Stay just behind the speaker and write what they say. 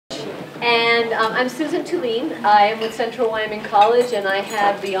And I'm Susan Thulin. I am with Central Wyoming College, and I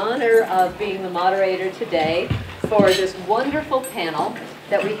have the honor of being the moderator today for this wonderful panel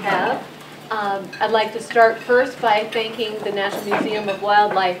that we have. I'd like to start first by thanking the National Museum of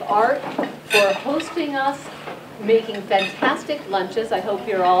Wildlife Art for hosting us, making fantastic lunches. I hope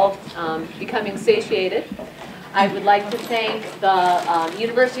you're all becoming satiated. I would like to thank the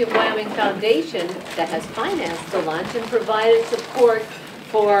University of Wyoming Foundation that has financed the lunch and provided support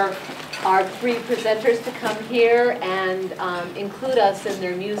for our three presenters to come here and include us in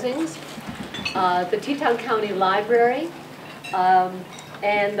their musings. The Teton County Library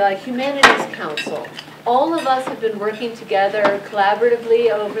and the Humanities Council. All of us have been working together collaboratively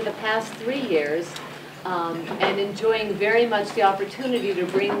over the past 3 years and enjoying very much the opportunity to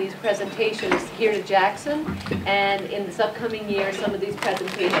bring these presentations here to Jackson. And in this upcoming year, some of these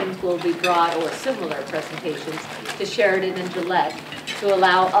presentations will be brought, or similar presentations, to Sheridan and Gillette to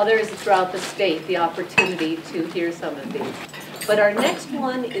allow others throughout the state the opportunity to hear some of these. But our next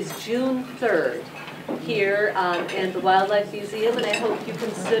one is June 3rd here in the Wildlife Museum, and I hope you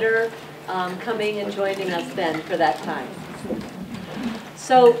consider coming and joining us then for that time.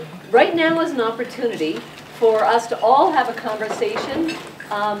 So right now is an opportunity for us to all have a conversation,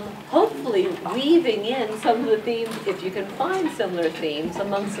 hopefully weaving in some of the themes, if you can find similar themes,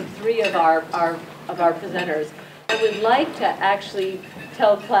 amongst the three of our presenters. I would like to actually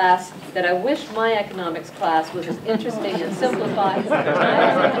tell class that I wish my economics class was as interesting and simplified as when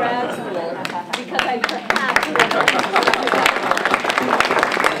I was in grad school, because I perhaps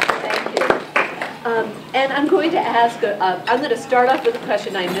thank you. And I'm going to ask, I'm going to start off with a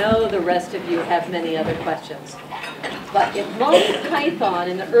question. I know the rest of you have many other questions. But if Monty Python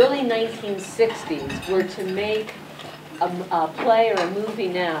in the early 1960s were to make a play or a movie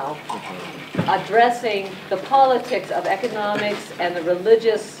now addressing the politics of economics and the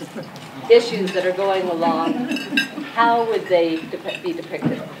religious issues that are going along, how would they be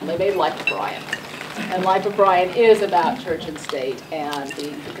depicted? They made Life of Brian. And Life of Brian is about church and state and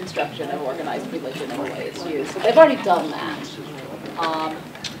the construction of organized religion and the way it's used. So they've already done that.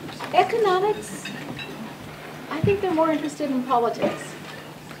 Economics, I think they're more interested in politics.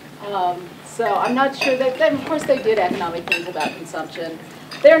 So I'm not sure that, of course they did economic things about consumption.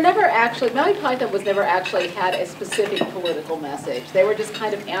 They're never actually, Monty Python was never actually had a specific political message. They were just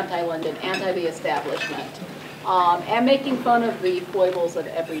kind of anti-London, anti the establishment, and making fun of the foibles of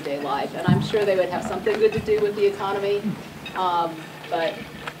everyday life. And I'm sure they would have something good to do with the economy, but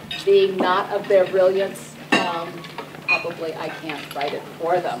being not of their brilliance, probably I can't write it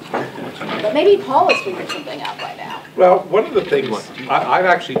for them. But maybe Paul has figured something out by now. Well, one of the things, I've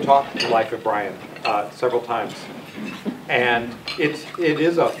actually taught Life of Brian several times. And it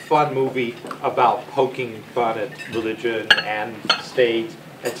is a fun movie about poking fun at religion and state,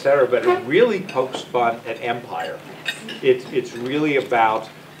 etc. But it really pokes fun at empire. It's really about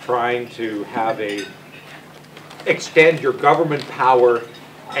trying to have extend your government power,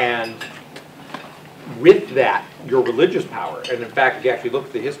 and with that, your religious power. And in fact, if you actually look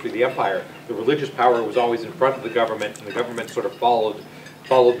at the history of the empire, the religious power was always in front of the government, and the government sort of followed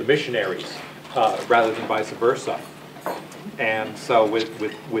the missionaries rather than vice versa. And so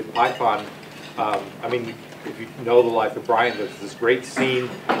with Python, I mean, if you know the Life of Brian, there's this great scene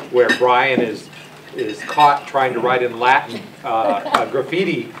where Brian is caught trying to write in Latin a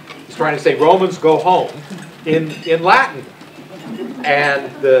graffiti. He's trying to say "Romans go home" in Latin.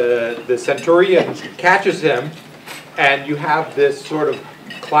 And the centurion catches him, and you have this sort of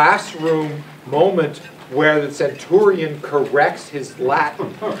classroom moment where the centurion corrects his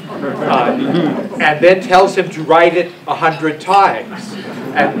Latin and then tells him to write it 100 times.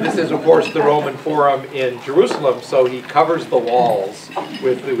 And this is, of course, the Roman Forum in Jerusalem, so he covers the walls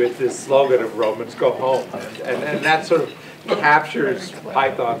with this slogan of "Romans go home." And that sort of captures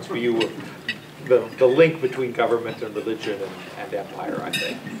Python's view of the link between government and religion and empire, I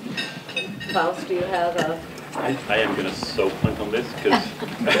think. Klaus, do you have a... I am going to so punt on this because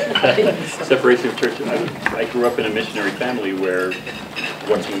separation of church. I grew up in a missionary family where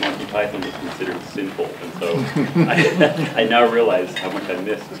watching Monty Python was considered sinful, and so I now realize how much I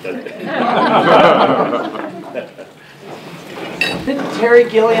missed that. Didn't Terry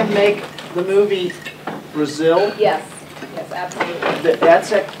Gilliam make the movie Brazil? Yes, yes, absolutely.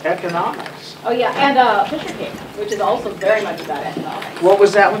 That's economics. Oh yeah, and Fisher King, which is also very much about economics. What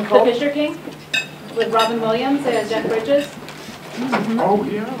was that one called? The Fisher King, with Robin Williams and Jeff Bridges. Oh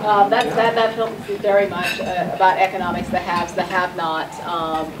yeah. That film is very much about economics, the haves, the have-nots.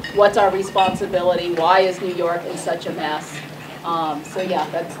 What's our responsibility? Why is New York in such a mess? So yeah,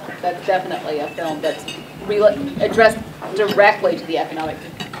 that's definitely a film that's addressed directly to the economic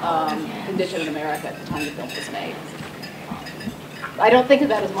condition in America at the time the film was made. I don't think of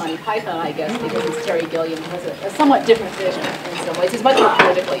that as Monty Python, I guess, because it's Terry Gilliam, who has a somewhat different vision in some ways. He's much more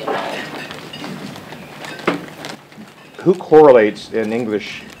politically involved. Who correlates in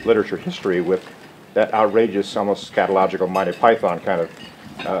English literature history with that outrageous, almost scatological Monty Python kind of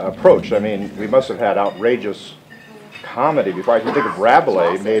approach? I mean, we must have had outrageous comedy before. I can think of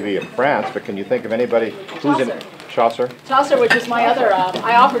Rabelais, maybe in France, but can you think of anybody who's in Chaucer? Chaucer, which is my other,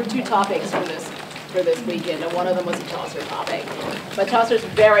 I offered 2 topics for this weekend, and one of them was a Chaucer topic. But Chaucer's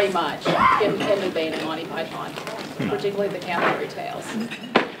very much in the vein of Monty Python, particularly the Canterbury Tales.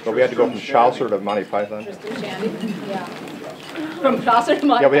 So we had to go from Chaucer to Monty Python? Tristram Shandy, yeah. From Chaucer to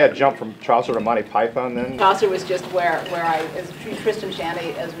Monty Yeah, we had to jump from Chaucer to Monty Python then? Chaucer was just where as Tristram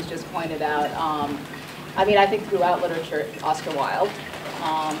Shandy, as was just pointed out, I mean, I think throughout literature, Oscar Wilde.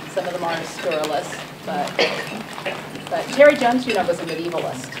 Some of them are scurrilous, but Terry Jones, you know, was a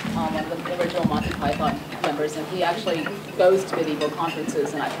medievalist, one of the original Monty Python members, and he actually goes to medieval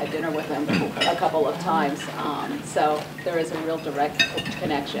conferences, and I've had dinner with him a couple of times. So there is a real direct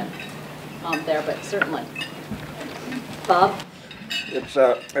connection there, but certainly. Bob? It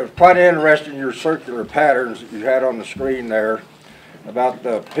was quite interesting, your circular patterns that you had on the screen there about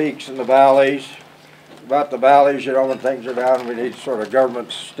the peaks and the valleys. About the valleys, you know, when things are down, we need sort of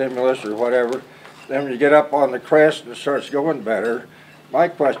government stimulus or whatever. Then when you get up on the crest and it starts going better, my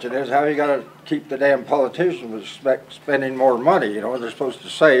question is, how you got to keep the damn politicians from spending more money? You know, they're supposed to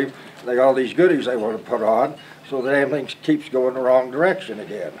save. They got all these goodies they want to put on, so the damn thing keeps going the wrong direction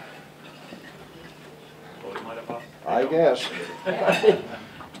again. I guess.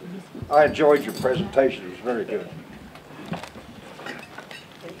 I enjoyed your presentation. It was very good.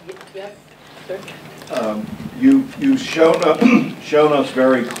 Yes, sir. You've shown us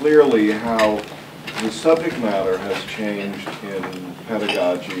very clearly how the subject matter has changed in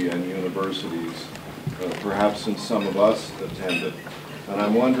pedagogy and universities, perhaps since some of us attended. And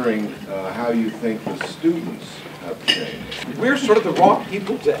I'm wondering how you think the students have changed. We're sort of the wrong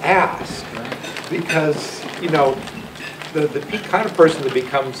people to ask, because, you know, the kind of person that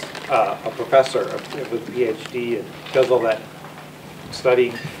becomes a professor with a PhD and does all that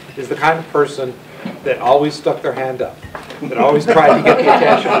studying is the kind of person that always stuck their hand up, that always tried to get the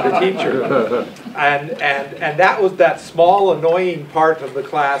attention of the teacher. And that was that small, annoying part of the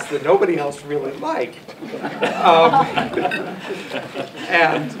class that nobody else really liked.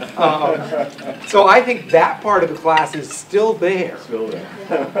 So I think that part of the class is still there.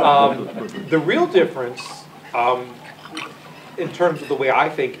 The real difference, in terms of the way I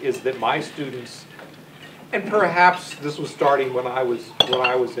think, is that my students, and perhaps this was starting when I was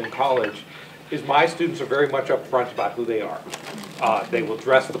in college, is my students are very much upfront about who they are. They will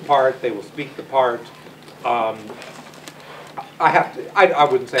dress the part, they will speak the part. I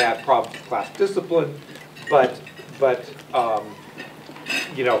wouldn't say I have problems with class discipline, but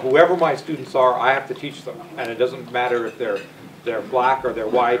you know, whoever my students are, I have to teach them, and it doesn't matter if they're black or they're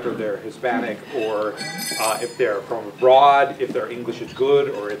white or they're Hispanic, or if they're from abroad, if their English is good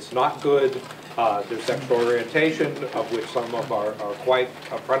or it's not good. Their sexual orientation, of which some of them are quite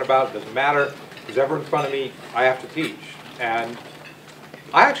upfront about. It doesn't matter. Who's ever in front of me, I have to teach. And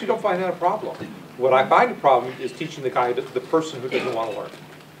I actually don't find that a problem. What I find a problem is teaching the person who doesn't want to learn.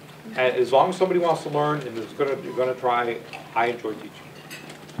 And as long as somebody wants to learn and is going to try, I enjoy teaching.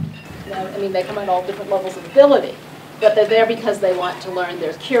 You know, I mean, they come at all different levels of ability, but they're there because they want to learn.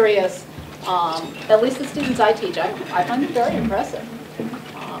 They're curious. At least the students I teach, I find it very impressive.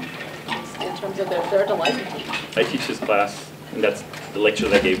 In terms of their delight to teach. I teach this class, and that's the lecture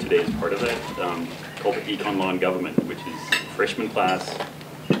that I gave today is part of it, called Econ, Law, and Government, which is freshman class,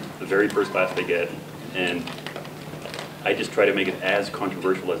 the very first class they get, and I just try to make it as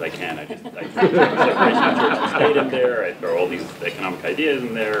controversial as I can. I throw separation of church and state in there, I throw all these economic ideas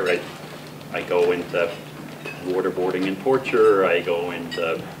in there, I go into waterboarding and torture, I go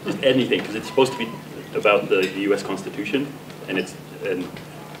into just anything, because it's supposed to be about the U.S. Constitution, and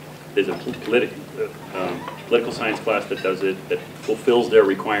there's a political science class that does it, that fulfills their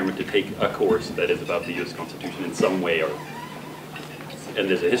requirement to take a course that is about the U.S. Constitution in some way, and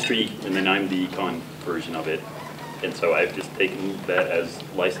there's a history, and then I'm the econ version of it. And so I've just taken that as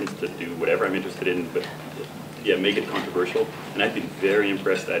license to do whatever I'm interested in, but yeah, make it controversial. And I've been very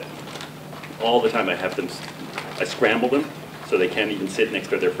impressed that all the time I scramble them so they can't even sit next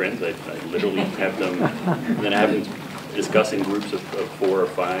to their friends. I literally have them, and then I have them discuss in groups of 4 or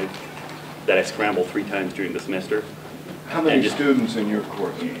 5 that I scramble 3 times during the semester. How many students in your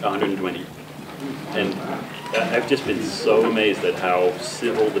course? 120. And I've just been so amazed at how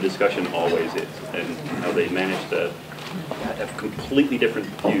civil the discussion always is, and how they manage to have completely different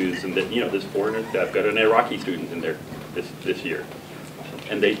views, and that, you know, there's foreigners. I've got an Iraqi student in there this year,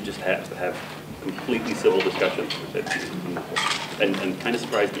 and they just have to have completely civil discussions with it, and kind of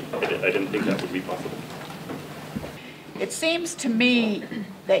surprised me. I didn't think that would be possible. It seems to me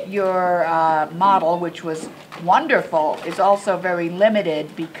that your model, which was wonderful, is also very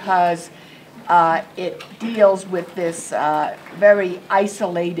limited because it deals with this very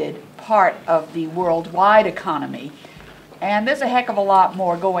isolated part of the worldwide economy. And there's a heck of a lot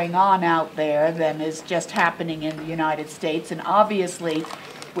more going on out there than is just happening in the United States. And obviously,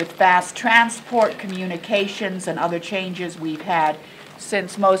 with fast transport, communications, and other changes we've had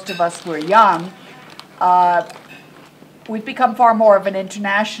since most of us were young, we've become far more of an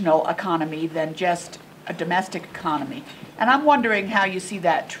international economy than just a domestic economy. And I'm wondering how you see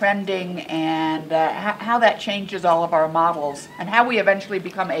that trending, and how that changes all of our models, and how we eventually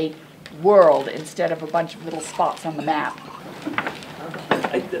become a world instead of a bunch of little spots on the map.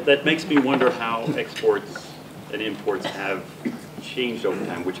 That makes me wonder how exports and imports have changed over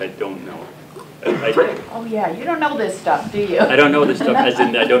time, which I don't know. Oh yeah, you don't know this stuff, do you? I don't know this stuff, as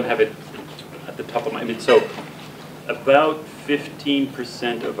in I don't have it at the top of my head. So about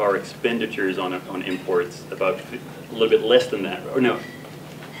 15% of our expenditures on imports, about a little bit less than that, or no,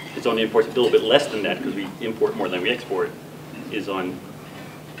 it's on imports, a little bit less than that because we import more than we export, is on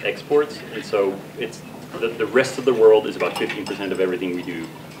exports. And so it's the rest of the world is about 15% of everything we do.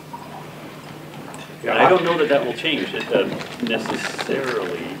 And I don't know that that will change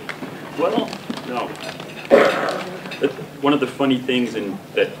necessarily. Well, no. One of the funny things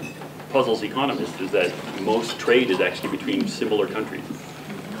that puzzles economists is that most trade is actually between similar countries.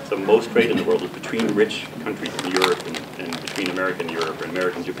 So most trade in the world is between rich countries in Europe and between America and Europe, or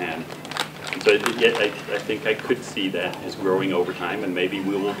America and Japan. And so I think I could see that as growing over time, and maybe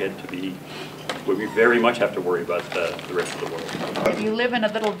we will get to be where we very much have to worry about the rest of the world. If you live in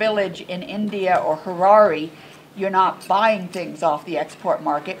a little village in India or Harare, you're not buying things off the export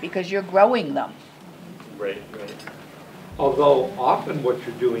market because you're growing them. Right, right. Although often what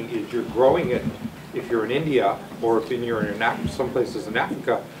you're doing is you're growing it, if you're in India, or if you're in some places in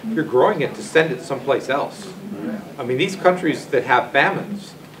Africa, you're growing it to send it someplace else. I mean, these countries that have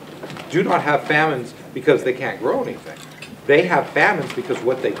famines do not have famines because they can't grow anything. They have famines because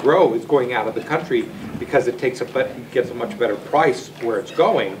what they grow is going out of the country because it gets a much better price where it's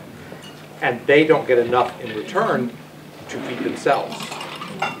going, and they don't get enough in return to feed themselves.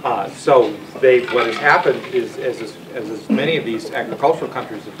 So what has happened is, as many of these agricultural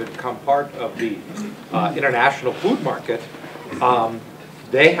countries have become part of the international food market,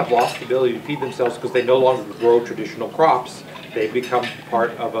 they have lost the ability to feed themselves because they no longer grow traditional crops. They become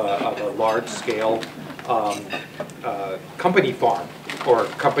part of a large-scale company farm or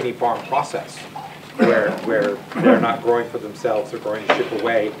company farm process where they're not growing for themselves, they're growing to ship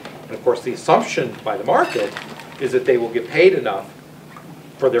away. And of course the assumption by the market is that they will get paid enough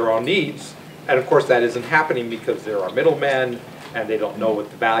for their own needs, and of course that isn't happening because there are middlemen and they don't know what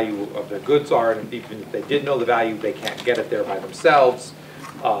the value of their goods are, and even if they did know the value, they can't get it there by themselves.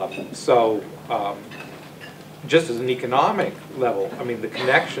 Just as an economic level, I mean, the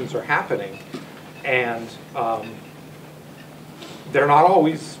connections are happening, and they're not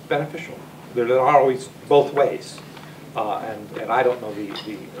always beneficial. They're not always both ways. And I don't know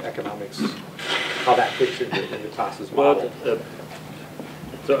the economics, how that fits into the classes model.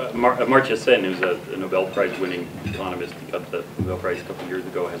 So Amartya Sen, who's a Nobel Prize winning economist, he got the Nobel Prize a couple of years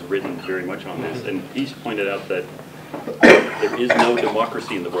ago, has written very much on this, and he's pointed out that there is no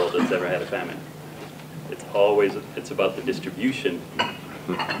democracy in the world that's ever had a famine. It's about the distribution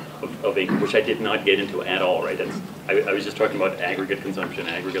of income, which I did not get into at all, right? I was just talking about aggregate consumption,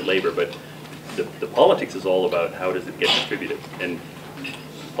 aggregate labor, but the politics is all about how does it get distributed. And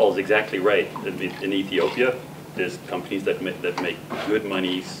Paul's exactly right. In Ethiopia, there's companies that make good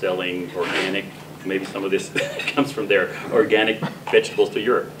money selling organic, maybe some of this comes from their organic vegetables to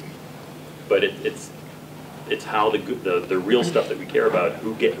Europe. But it's how the real stuff that we care about,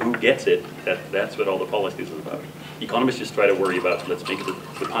 who gets it, that's what all the politics is about. Economists just try to worry about, let's make the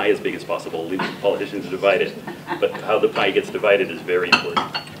pie as big as possible, leave the politicians to divide it. But how the pie gets divided is very important.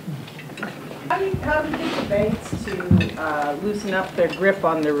 How do you get the banks to loosen up their grip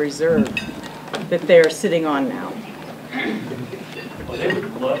on the reserve that they're sitting on now? Well, they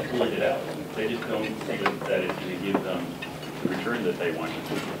would love to let it out. They just don't see that it's going to give them the return that they want.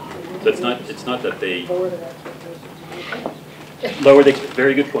 So it's not that they lower the,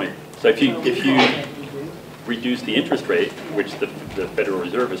 very good point. So if you reduce the interest rate, which the Federal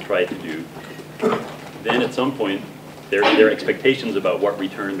Reserve has tried to do, then at some point their expectations about what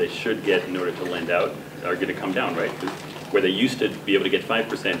return they should get in order to lend out are going to come down, right? Where they used to be able to get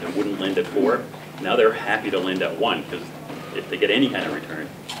 5% and wouldn't lend at 4, now they're happy to lend at 1 because if they get any kind of return.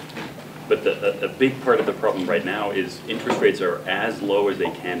 But the big part of the problem right now is interest rates are as low as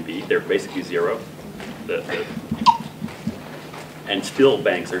they can be. They're basically 0. And still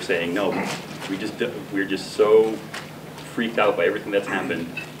banks are saying, no, we're just so freaked out by everything that's happened,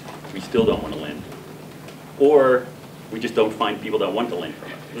 we still don't want to lend. Or we just don't find people that want to lend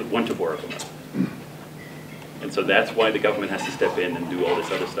from us, want to borrow from us. And so that's why the government has to step in and do all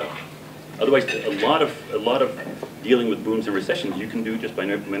this other stuff. Otherwise, a lot of dealing with booms and recessions you can do just by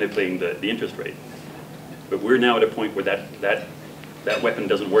manipulating the interest rate. But we're now at a point where that weapon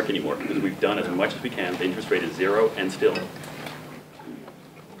doesn't work anymore because we've done as much as we can. The interest rate is 0 and still.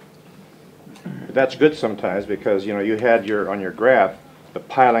 That's good sometimes because, you know, you had on your graph the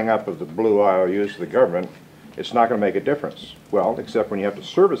piling up of the blue IOUs to the government. It's not going to make a difference. Well, except when you have to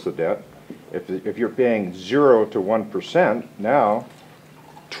service the debt. If you're paying 0 to 1% now,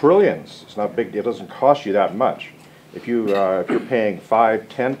 trillions. It's not big. It doesn't cost you that much. If you're paying 5,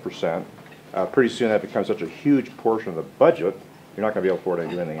 10%, pretty soon that becomes such a huge portion of the budget. You're not going to be able to afford to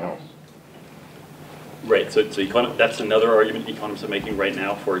do anything else. Right. So that's another argument economists are making right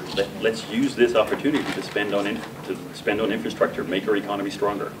now for let's use this opportunity to spend on infrastructure, make our economy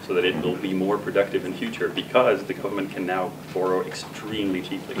stronger, so that it will be more productive in future because the government can now borrow extremely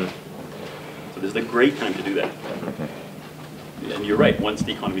cheaply. So this is a great time to do that. And you're right, once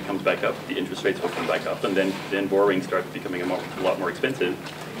the economy comes back up, the interest rates will come back up, and then borrowing starts becoming a lot more expensive,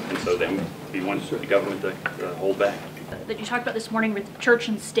 and so then we want the government to hold back. That you talked about this morning with church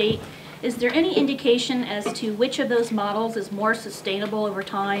and state, is there any indication as to which of those models is more sustainable over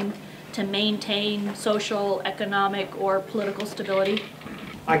time to maintain social, economic, or political stability?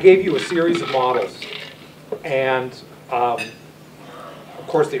 I gave you a series of models, and of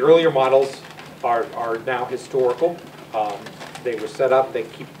course the earlier models are now historical. They were set up, they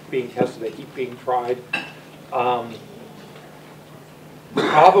keep being tested, they keep being tried. The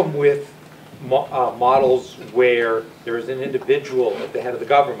problem with models where there is an individual at the head of the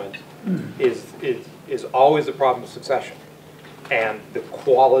government is always a problem of succession and the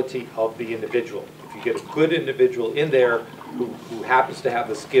quality of the individual. If you get a good individual in there who happens to have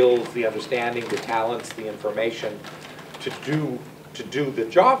the skills, the understanding, the talents, the information to do the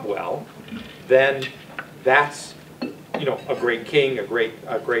job well, then that's, you know, a great king, a great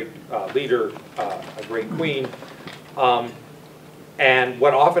leader, a great queen. And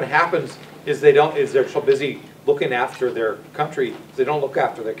what often happens is they're so busy looking after their country, they don't look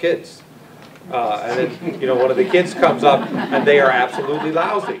after their kids. And then, you know, one of the kids comes up and they are absolutely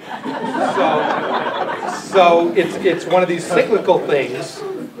lousy. So it's one of these cyclical things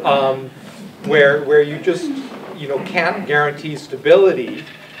where you just, you know, can't guarantee stability.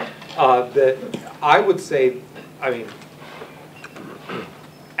 That I would say, I mean,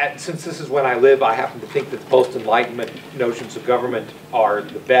 since this is when I live, I happen to think that the post-Enlightenment notions of government are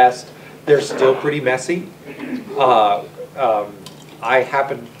the best. They're still pretty messy.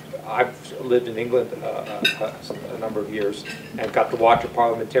 I've lived in England a number of years and got to watch a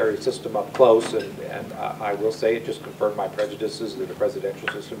parliamentary system up close, and I will say it just confirmed my prejudices that the presidential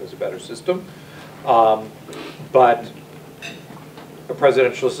system is a better system. But a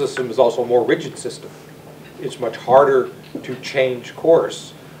presidential system is also a more rigid system. It's much harder to change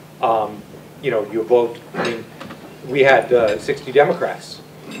course. You know, you vote, I mean, we had 60 Democrats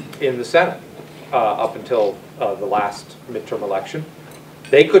in the Senate up until the last midterm election.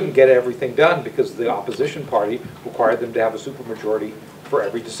 They couldn't get everything done because the opposition party required them to have a supermajority for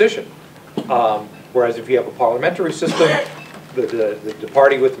every decision. Whereas if you have a parliamentary system, the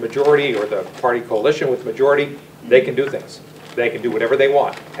party with the majority or the party coalition with the majority, they can do things. They can do whatever they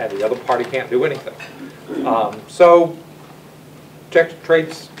want, and the other party can't do anything. So,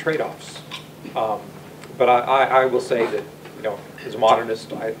 trade-offs. But I will say that, you know, as a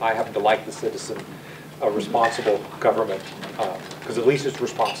modernist, I happen to like the citizen, responsible government, because at least it's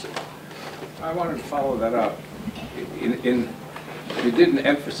responsive. I wanted to follow that up. You didn't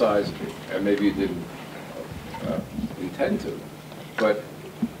emphasize, and maybe you didn't intend to, but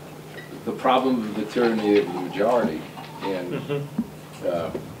the problem of the tyranny of the majority in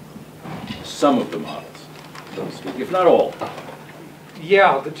some of the models, so to speak, if not all.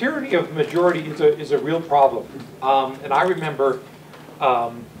 Yeah, the tyranny of the majority is a real problem, and I remember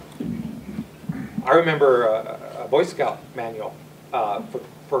a Boy Scout manual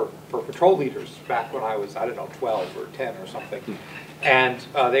for patrol leaders back when I was, I don't know, 12 or 10 or something, and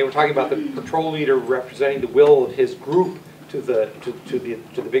they were talking about the patrol leader representing the will of his group to the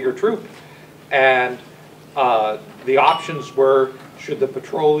bigger troop, and the options were: should the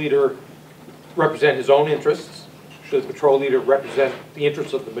patrol leader represent his own interests? Should the patrol leader represent the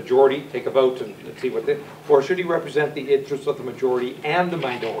interests of the majority, take a vote and see what they, or should he represent the interests of the majority and the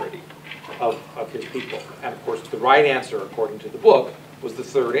minority of his people? And of course, the right answer, according to the book, was the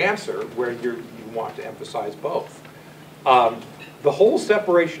third answer, where you want to emphasize both. The whole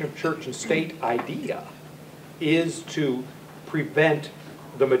separation of church and state idea is to prevent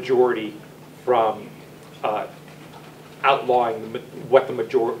the majority from outlawing what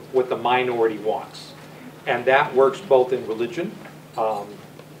the minority wants. And that works both in religion.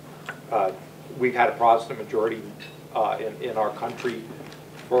 We've had a Protestant majority in our country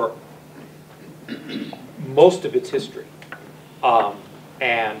for most of its history.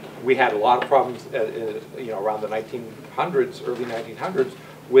 And we had a lot of problems around the 1900s, early 1900s,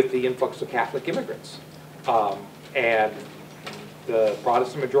 with the influx of Catholic immigrants. And the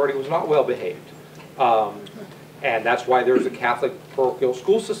Protestant majority was not well behaved. And that's why there's a Catholic parochial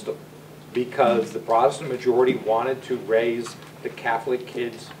school system, because the Protestant majority wanted to raise the Catholic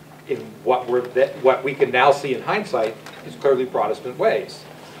kids in what we can now see in hindsight is clearly Protestant ways.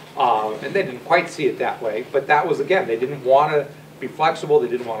 And they didn't quite see it that way, but that was, again, they didn't want to be flexible, they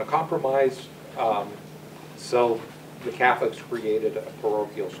didn't want to compromise, so the Catholics created a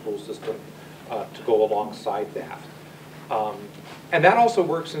parochial school system to go alongside that. And that also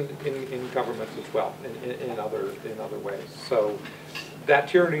works in governments as well, in other ways. So that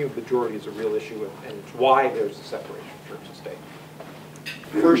tyranny of majority is a real issue, and it's why there's a separation of church and state.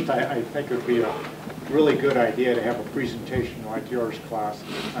 First, I think it would be a really good idea to have a presentation like yours, class,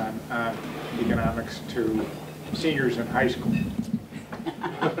 on economics to seniors in high school.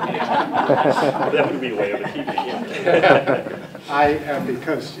 That would be way over TV.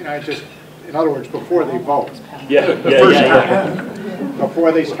 Because, in other words, before they vote.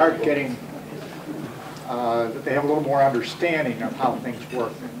 Before they start getting, that they have a little more understanding of how things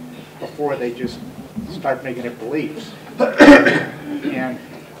work, before they just start making it beliefs. And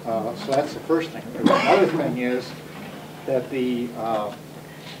so that's the first thing. The other thing is that the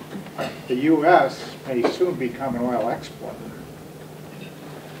U.S. may soon become an oil exporter,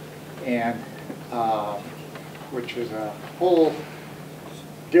 and which is a whole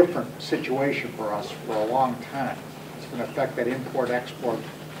different situation for us for a long time. It's going to affect that import-export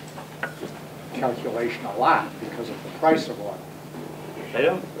calculation a lot because of the price of oil. I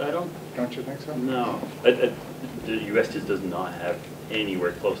don't. Don't you think so? No. The U.S. just does not have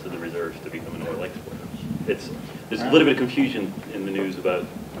anywhere close to the reserves to become an oil exporter. There's a little bit of confusion in the news about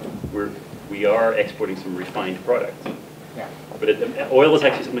we are exporting some refined products. Yeah. But oil is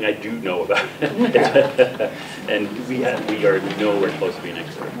actually something I do know about, and we are nowhere close to being an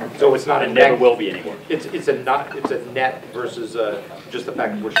exporter. So it's not and never will be anymore. It's a net versus just the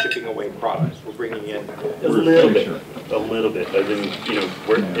fact that we're shipping away products. We're bringing in a little bit. As in,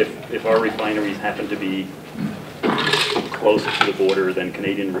 if our refineries happen to be closer to the border than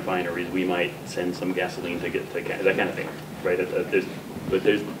Canadian refineries, we might send some gasoline to get to that kind of thing, right?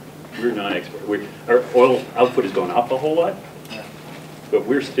 We're non-export. Our oil output has gone up a whole lot, but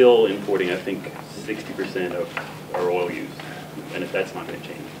we're still importing, I think, 60% of our oil use, and if that's not going to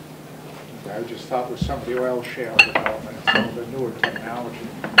change. I just thought with some of the oil shale development and some of the newer technology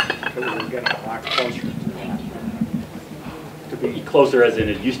that we were getting a lot closer to that. To be closer, as in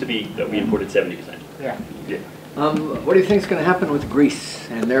it used to be that we imported 70%. Yeah. Yeah. What do you think is going to happen with Greece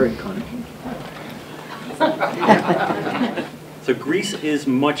and their economy? So Greece is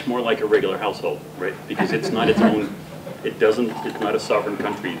much more like a regular household, right? Because it's not its own, it's not a sovereign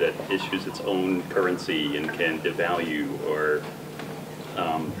country that issues its own currency and can devalue or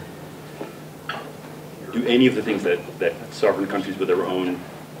do any of the things that sovereign countries with their own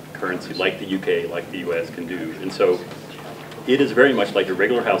currency, like the UK, like the US, can do. And so it is very much like a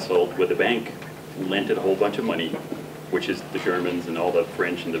regular household where the bank lent it a whole bunch of money, which is the Germans and all the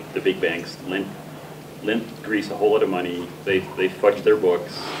French and the big banks lent Greece a whole lot of money. They fudged their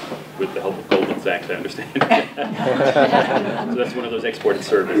books with the help of Goldman Sachs, I understand. So that's one of those exported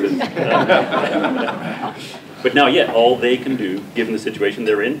services. But now, all they can do, given the situation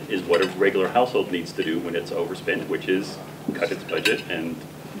they're in, is what a regular household needs to do when it's overspent, which is cut its budget and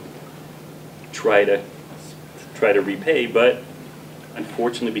try to repay. But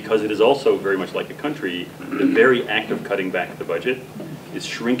unfortunately, because it is also very much like a country, the very act of cutting back the budget is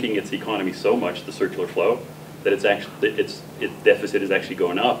shrinking its economy so much, the circular flow, that its deficit is actually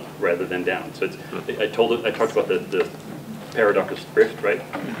going up rather than down. So I talked about the paradox of thrift, right?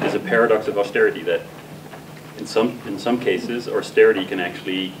 There's a paradox of austerity that in some cases austerity can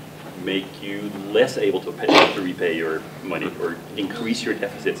actually make you less able to repay your money or increase your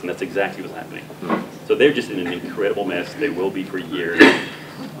deficits, and that's exactly what's happening. So they're just in an incredible mess. They will be for years,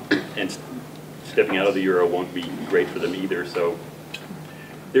 and stepping out of the euro won't be great for them either, so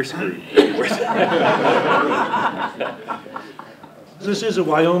they're screwed. This is a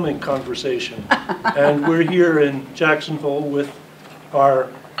Wyoming conversation, and we're here in Jacksonville with our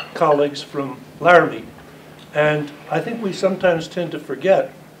colleagues from Laramie. And I think we sometimes tend to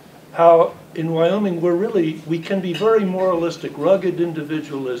forget how in Wyoming we can be very moralistic, rugged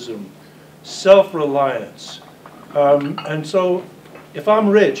individualism, self-reliance. And so if I'm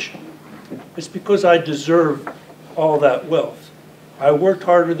rich, it's because I deserve all that wealth. I worked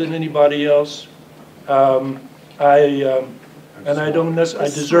harder than anybody else. And I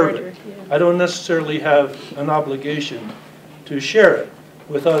deserve it. I don't necessarily have an obligation to share it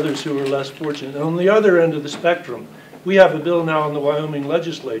with others who are less fortunate. And on the other end of the spectrum, we have a bill now in the Wyoming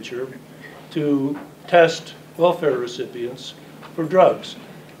legislature to test welfare recipients for drugs,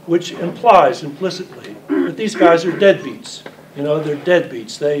 which implies implicitly that these guys are deadbeats. You know, they're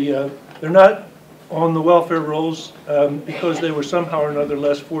deadbeats. They're not on the welfare rolls because they were somehow or another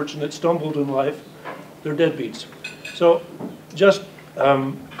less fortunate, stumbled in life. They're deadbeats. So just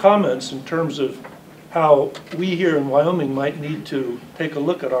comments in terms of how we here in Wyoming might need to take a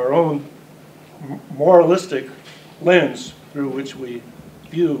look at our own moralistic lens through which we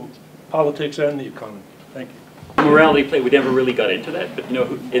view politics and the economy. Thank you. Morality play, we never really got into that, but you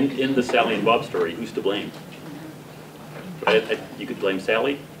know, in the Sally and Bob story, who's to blame? Right? You could blame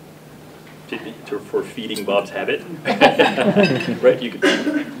Sally for feeding Bob's habit, right? You could,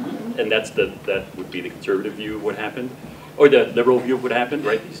 and that would be the conservative view of what happened, or the liberal view of what happened,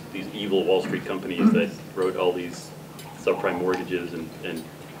 right? These evil Wall Street companies that wrote all these subprime mortgages and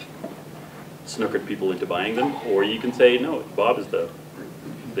snookered people into buying them. Or you can say, no, Bob is the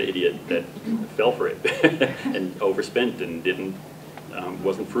idiot that fell for it and overspent and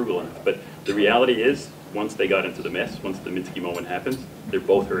wasn't frugal enough. But the reality is, once they got into the mess, once the Minsky moment happens, they're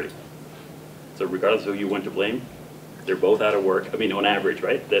both hurting. So regardless of who you want to blame, they're both out of work. I mean, on average,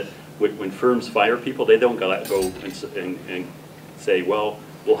 right? That when firms fire people, they don't go and say, well,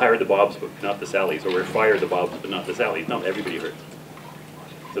 we'll hire the Bobs but not the Sallys, or we'll fire the Bobs but not the Sallys. No, everybody hurts.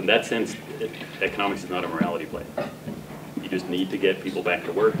 So in that sense, economics is not a morality play. You just need to get people back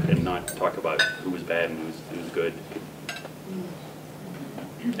to work and not talk about who was bad and who's good.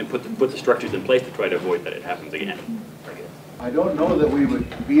 And put the structures in place to try to avoid that it happens again. I don't know that we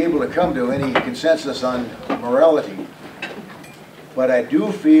would be able to come to any consensus on morality, but I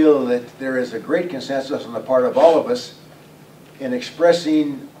do feel that there is a great consensus on the part of all of us in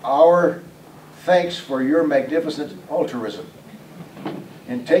expressing our thanks for your magnificent altruism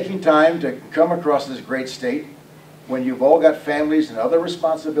in taking time to come across this great state when you've all got families and other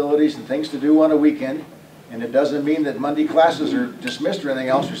responsibilities and things to do on a weekend. And it doesn't mean that Monday classes are dismissed or anything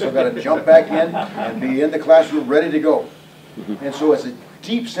else. You've still got to jump back in and be in the classroom ready to go. And so it's a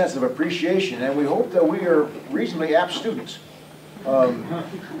deep sense of appreciation, and we hope that we are reasonably apt students.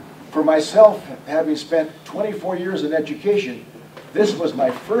 For myself, having spent 24 years in education, this was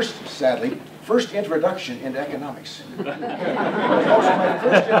my sadly, first introduction into economics. It was also my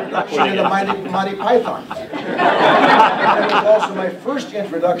first introduction into Monty Python. And it was also my first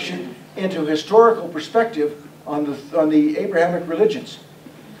introduction into historical perspective on the Abrahamic religions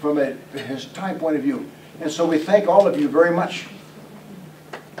from his time point of view. And so we thank all of you very much.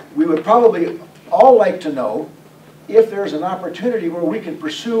 We would probably all like to know if there's an opportunity where we can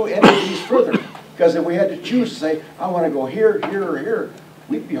pursue any of these further. Because if we had to choose to say, I want to go here, here, or here,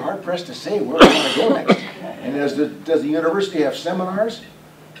 we'd be hard-pressed to say where we want to go next. And does the university have seminars?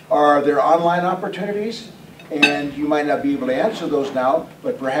 Are there online opportunities? And you might not be able to answer those now,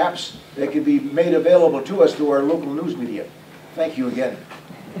 but perhaps they could be made available to us through our local news media. Thank you again.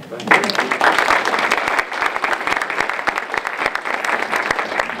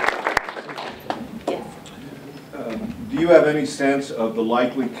 Do you have any sense of the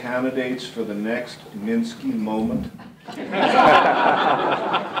likely candidates for the next Minsky moment?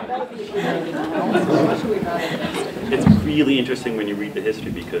 It's really interesting when you read the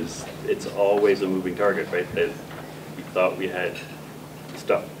history because it's always a moving target, right? That we thought we had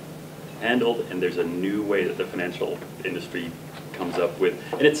stuff handled, and there's a new way that the financial industry comes up with,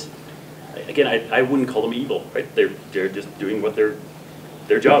 and it's, again, I wouldn't call them evil, right? They're just doing what their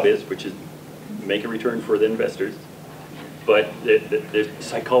job is, which is make a return for the investors. But the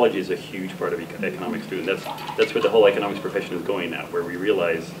psychology is a huge part of economics too, and that's where the whole economics profession is going now, where we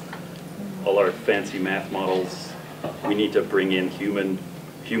realize all our fancy math models, we need to bring in human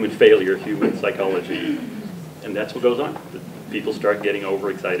failure, human psychology, and that's what goes on. People start getting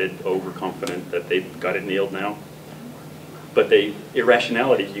overexcited, overconfident that they've got it nailed now. But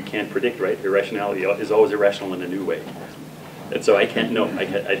irrationality you can't predict, right? Irrationality is always irrational in a new way. And so I can't, no,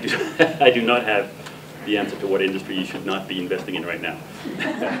 I do, I do not have the answer to what industry you should not be investing in right now.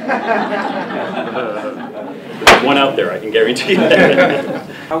 There's one out there, I can guarantee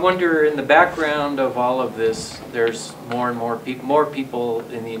that. I wonder, in the background of all of this, there's more and more people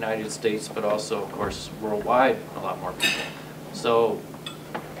in the United States, but also, of course, worldwide, a lot more people. So,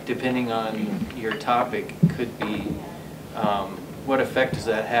 depending on your topic, could be, what effect does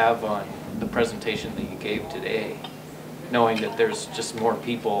that have on the presentation that you gave today, knowing that there's just more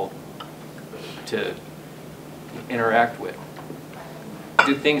people to interact with?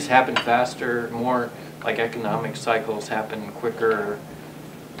 Do things happen faster, more like economic cycles happen quicker,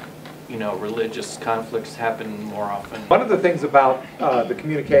 you know, religious conflicts happen more often? One of the things about the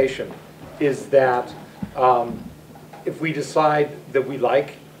communication is that if we decide that we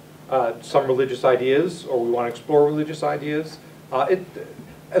like some religious ideas or we want to explore religious ideas,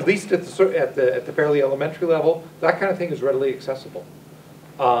 at least at the fairly elementary level, that kind of thing is readily accessible.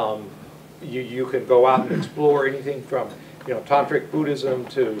 You can go out and explore anything from, you know, tantric Buddhism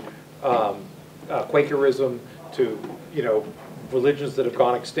to Quakerism to, you know, religions that have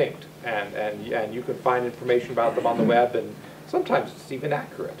gone extinct, and you can find information about them on the web, and sometimes it's even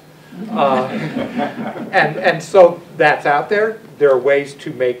accurate. And so that's out there. There are ways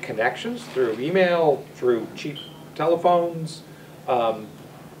to make connections through email, through cheap telephones,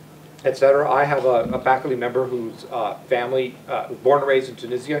 etc. I have a faculty member whose family was born and raised in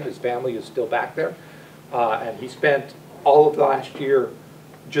Tunisia. His family is still back there, and he spent all of the last year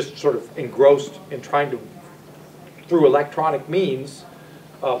just sort of engrossed in trying to, through electronic means,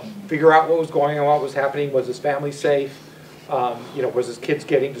 figure out what was going on, what was happening. Was his family safe? You know, was his kids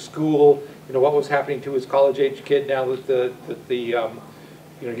getting to school? You know, what was happening to his college-age kid now that the you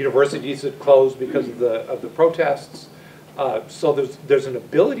know, universities had closed because of the protests? So there's an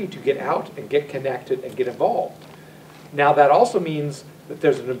ability to get out and get connected and get involved. Now that also means that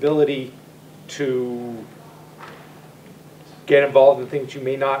there's an ability to get involved in things you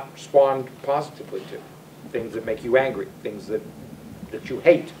may not respond positively to, things that make you angry, things that you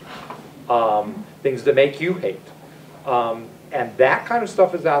hate, things that make you hate. And that kind of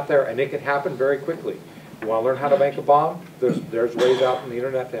stuff is out there, and it can happen very quickly. You want to learn how to make a bomb? There's ways out on the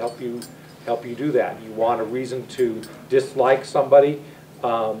internet to help you do that. You want a reason to dislike somebody?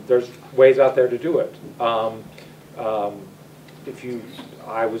 There's ways out there to do it.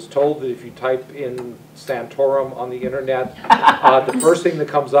 I was told that if you type in Santorum on the internet, the first thing that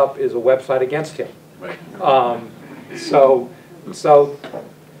comes up is a website against him. Right. So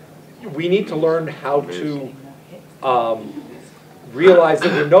we need to learn how to realize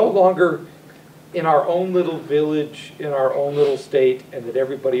that we're no longer in our own little village, in our own little state, and that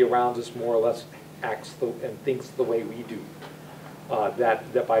everybody around us more or less acts and thinks the way we do.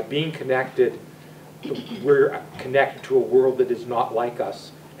 That by being connected, we're connected to a world that is not like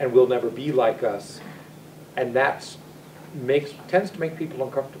us and will never be like us, and that tends to make people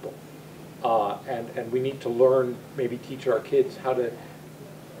uncomfortable. And we need to learn, maybe teach our kids how to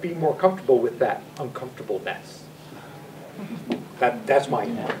be more comfortable with that uncomfortableness. That's my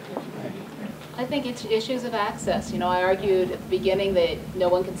input. I think it's issues of access. You know, I argued at the beginning that no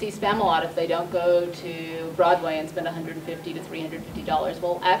one can see Spamalot if they don't go to Broadway and spend $150 to $350.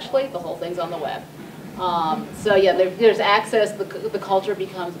 Well, actually, the whole thing's on the web. So yeah, there's access. The culture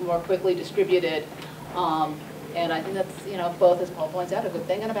becomes more quickly distributed, and I think that's, you know, both, as Paul points out, a good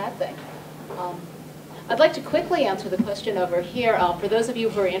thing and a bad thing. I'd like to quickly answer the question over here. For those of you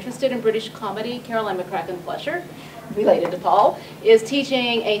who are interested in British comedy, Caroline McCracken-Flesher, related to Paul, is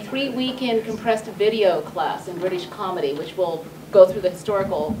teaching a 3-weekend compressed video class in British comedy, which will go through the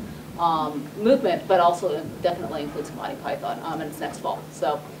historical movement, but also definitely includes Monty Python, and it's next fall.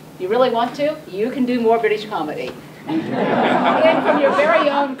 So if you really want to, you can do more British comedy. And from your very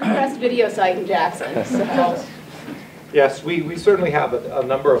own compressed video site in Jackson. So. Yes, we certainly have a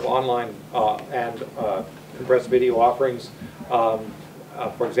number of online and compressed video offerings.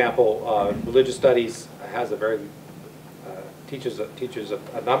 For example, religious studies has a very teaches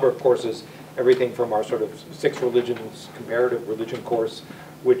a number of courses, everything from our sort of 6 religions comparative religion course,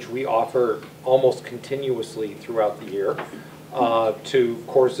 which we offer almost continuously throughout the year, to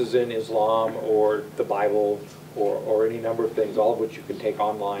courses in Islam or the Bible or any number of things, all of which you can take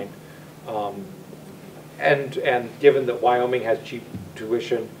online. And given that Wyoming has cheap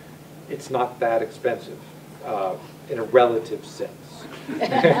tuition, it's not that expensive in a relative sense.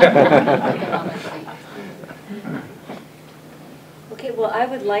 Okay, well, I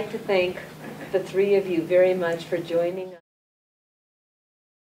would like to thank the 3 of you very much for joining us.